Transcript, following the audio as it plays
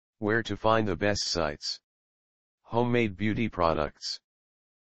Where to find the best sites. Homemade beauty products.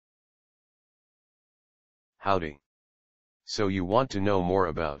 Howdy. So you want to know more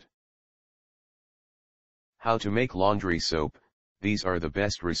about how to make laundry soap? These are the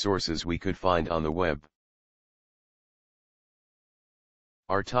best resources we could find on the web.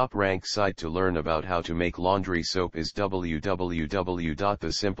 Our top-ranked site to learn about how to make laundry soap is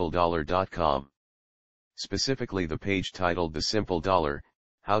www.thesimpledollar.com. Specifically the page titled The Simple Dollar,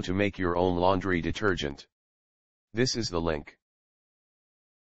 How to Make Your Own Laundry Detergent. This is the link.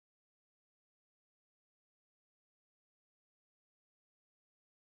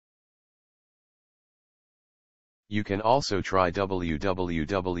 You can also try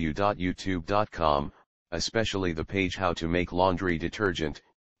www.youtube.com, especially the page How to Make Laundry Detergent,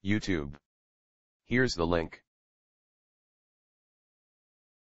 YouTube. Here's the link.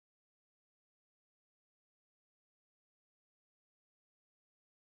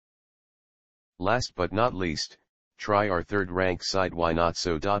 Last but not least, try our third-ranked site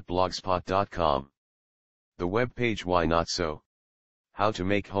whynotso.blogspot.com. The web page Why Not So? How to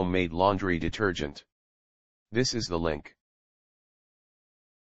Make Homemade Laundry Detergent. This is the link.